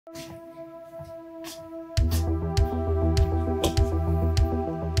So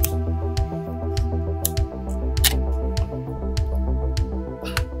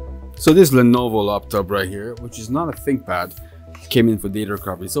this Lenovo laptop right here, which is not a ThinkPad, came in for data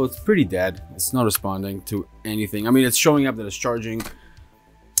recovery. So it's pretty dead. It's not responding to anything. I mean, it's showing up that it's charging,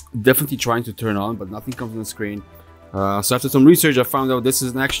 definitely trying to turn on, but nothing comes on the screen. So after some research, I found out this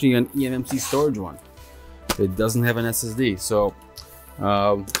is actually an eMMC storage one. It doesn't have an SSD. So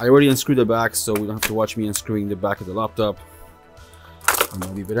I already unscrewed the back, so we don't have to watch me unscrewing the back of the laptop. It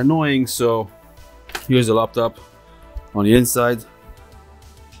might be a bit annoying. So here's the laptop on the inside.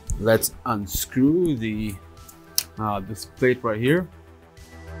 Let's unscrew the this plate right here.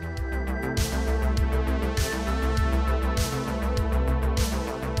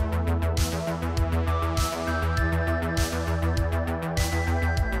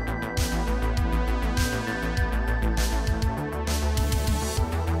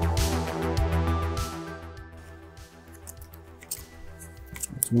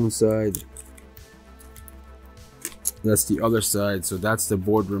 That's one side. That's the other side, so that's the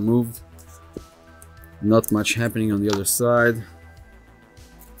board removed. Not much happening on the other side.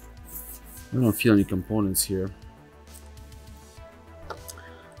 I don't feel any components here.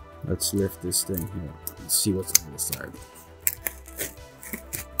 Let's lift this thing here and see what's on the side.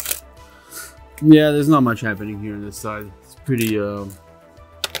 Yeah, there's not much happening here on this side. It's pretty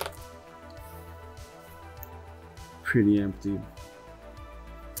empty.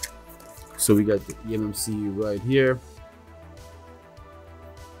 So we got the eMMC right here.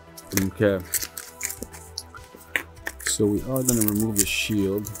 Okay. So we are going to remove the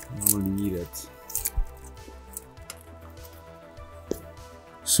shield. I don't really need it.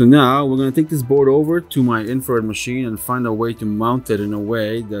 So now we're going to take this board over to my infrared machine and find a way to mount it in a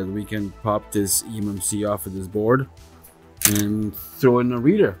way that we can pop this eMMC off of this board and throw in a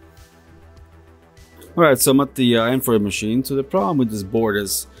reader. Alright, so I'm at the infrared machine. So the problem with this board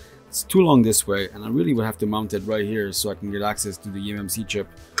is it's too long this way, and I really would have to mount it right here so I can get access to the eMMC chip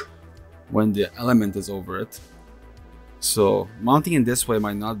when the element is over it. So mounting it this way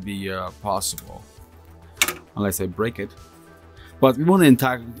might not be possible unless I break it, but we want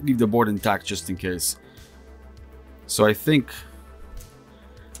to leave the board intact just in case. So I think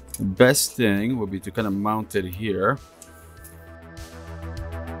the best thing would be to kind of mount it here.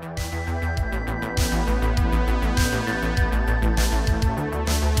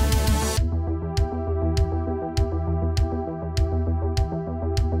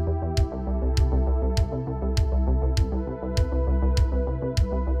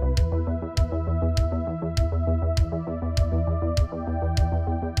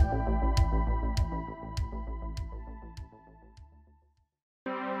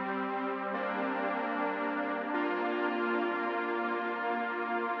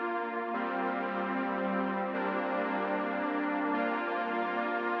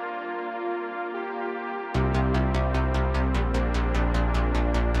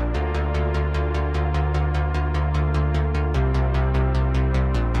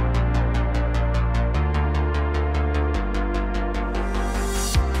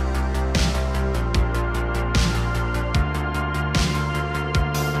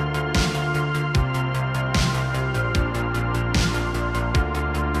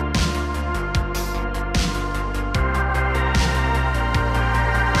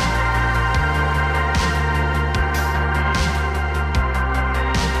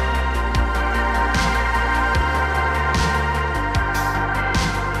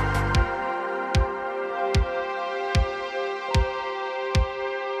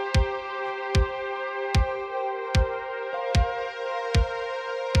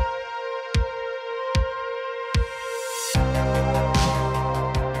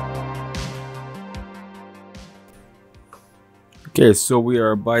 Okay, so we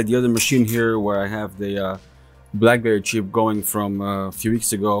are by the other machine here where I have the BlackBerry chip going from a few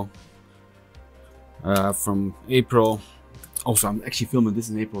weeks ago, from April. Also, I'm actually filming this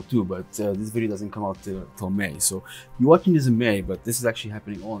in April too, but this video doesn't come out till May. So you're watching this in May, but this is actually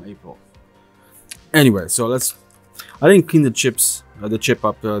happening all in April. Anyway, so I didn't clean the chip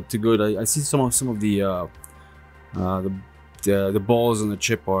up too good. I see some of the balls on the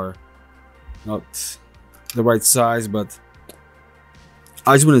chip are not the right size, but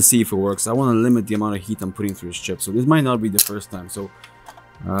I just want to see if it works. I want to limit the amount of heat I'm putting through this chip, so this might not be the first time. So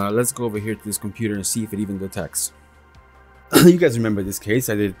let's go over here to this computer and see if it even detects. You guys remember this case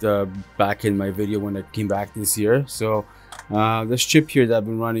I did back in my video when I came back this year. So this chip here that I've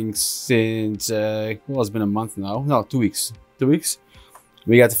been running since well, it's been a month now. No, 2 weeks. 2 weeks.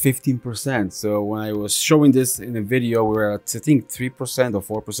 we got 15%. So when I was showing this in a video, we were at, I think, 3%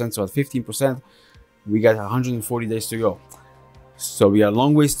 or 4%. So at 15%, we got 140 days to go. So we got a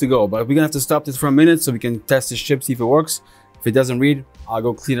long ways to go, but we're gonna have to stop this for a minute so we can test this chip, see if it works. If it doesn't read, I'll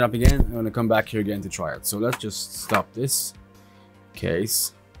go clean it up again. I'm gonna come back here again to try it. So let's just stop this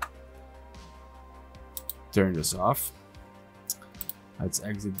case. Turn this off. Let's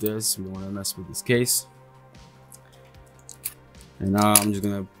exit this. We don't want to mess with this case. And now I'm just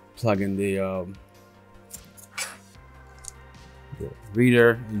gonna plug in the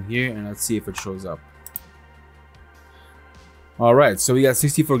reader in here, and let's see if it shows up. All right, so we got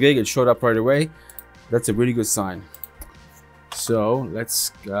 64 gig. It showed up right away. That's a really good sign. So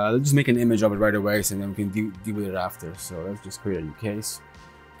let's just make an image of it right away, so then we can deal with it after. So let's just create a new case.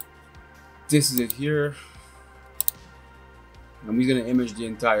 This is it here. And we're gonna image the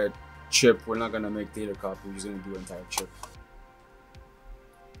entire chip. We're not gonna make data copy. We're just gonna do the entire chip.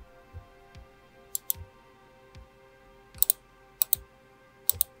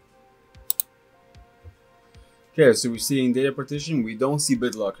 Okay, so we're seeing data partition. We don't see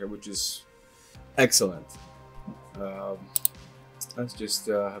BitLocker, which is excellent. Let's just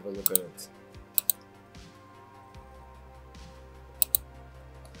have a look at it.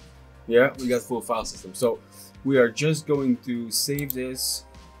 Yeah, we got full file system. So we are just going to save this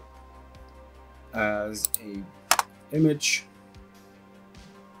as a image.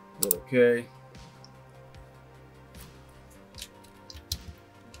 Hit OK.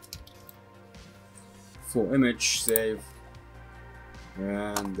 Full image, save,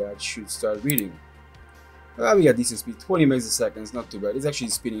 and that should start reading. We got decent speed, 20 megs a second, not too bad. It's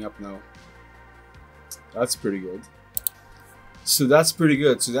actually speeding up now. That's pretty good. So that's pretty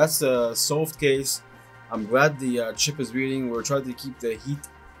good. So that's a solved case. I'm glad the chip is reading. We're trying to keep the heat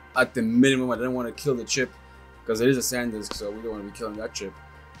at the minimum. I didn't want to kill the chip because it is a SanDisk, so we don't want to be killing that chip.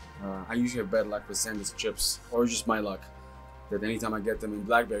 I usually have bad luck with SanDisk chips, or just my luck, that anytime I get them in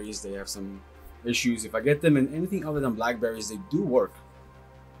Blackberries, they have some issues. If I get them in anything other than Blackberries, they do work.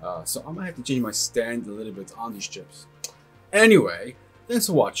 So I might have to change my stand a little bit on these chips. Anyway, thanks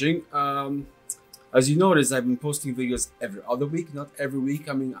for watching. As you notice, I've been posting videos every other week, not every week.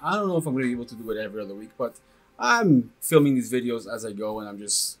 I mean, I don't know if I'm going to be able to do it every other week, but I'm filming these videos as I go, and I'm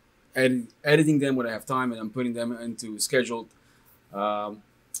just editing them when I have time, and I'm putting them into scheduled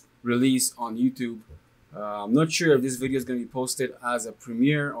release on YouTube. I'm not sure if this video is going to be posted as a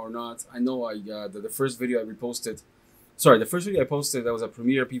premiere or not. I know the first video I reposted, the first video I posted, that was a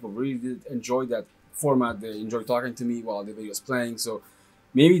premiere. People really did enjoy that format. They enjoyed talking to me while the video is playing. So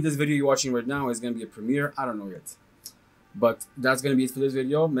maybe this video you're watching right now is going to be a premiere. I don't know yet. But that's going to be it for this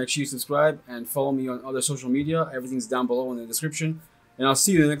video. Make sure you subscribe and follow me on other social media. Everything's down below in the description. And I'll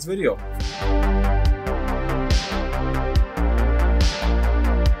see you in the next video.